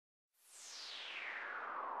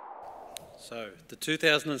So, the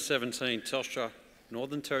 2017 Telstra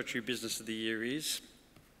Northern Territory Business of the Year is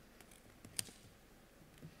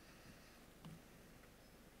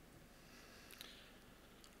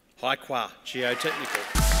HiQA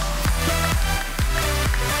Geotechnical.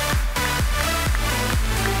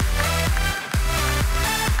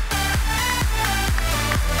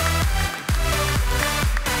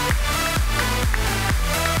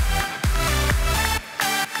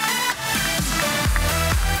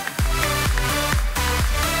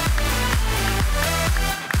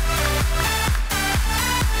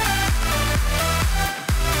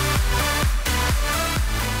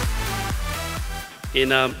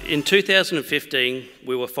 In 2015,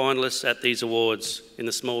 we were finalists at these awards in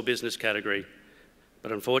the small business category,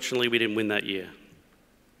 but unfortunately we didn't win that year.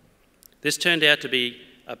 This turned out to be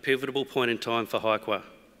a pivotal point in time for HiQA.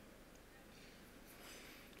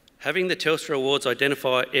 Having the Telstra Awards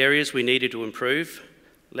identify areas we needed to improve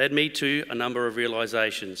led me to a number of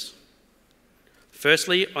realisations.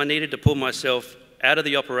 Firstly, I needed to pull myself out of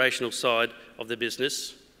the operational side of the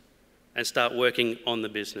business and start working on the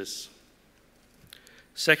business.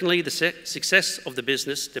 Secondly, the success of the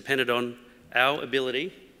business depended on our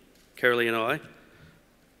ability, Carolee and I,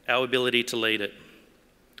 our ability to lead it.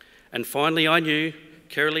 And finally, I knew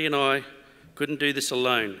Carolee and I couldn't do this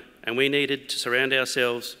alone, and we needed to surround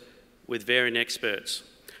ourselves with varying experts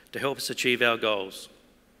to help us achieve our goals.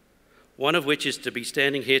 One of which is to be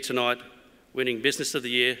standing here tonight, winning Business of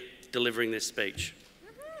the Year, delivering this speech.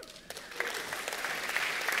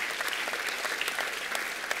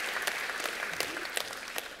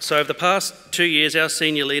 So over the past 2 years, our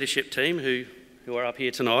senior leadership team, who are up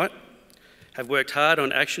here tonight, have worked hard on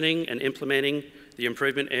actioning and implementing the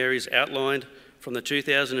improvement areas outlined from the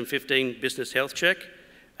 2015 Business Health Check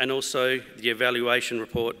and also the evaluation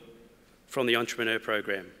report from the Entrepreneur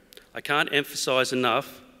Program. I can't emphasise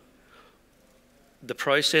enough the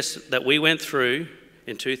process that we went through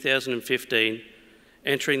in 2015,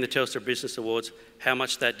 entering the Telstra Business Awards, how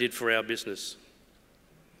much that did for our business.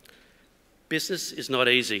 Business is not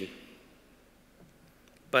easy,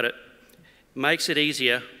 but it makes it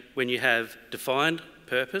easier when you have defined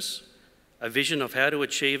purpose, a vision of how to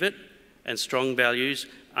achieve it, and strong values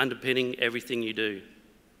underpinning everything you do.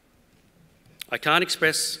 I can't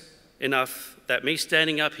express enough that me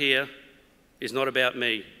standing up here is not about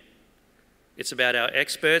me. It's about our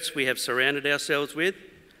experts we have surrounded ourselves with,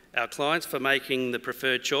 our clients for making the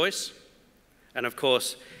preferred choice, and of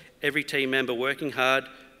course, every team member working hard,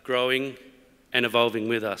 growing, and evolving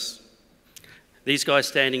with us. These guys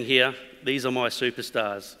standing here, these are my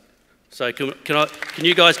superstars. So can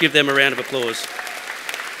you guys give them a round of applause?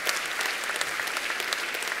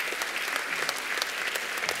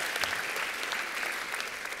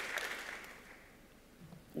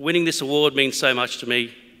 Winning this award means so much to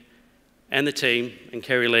me and the team, and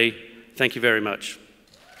Carolee, thank you very much.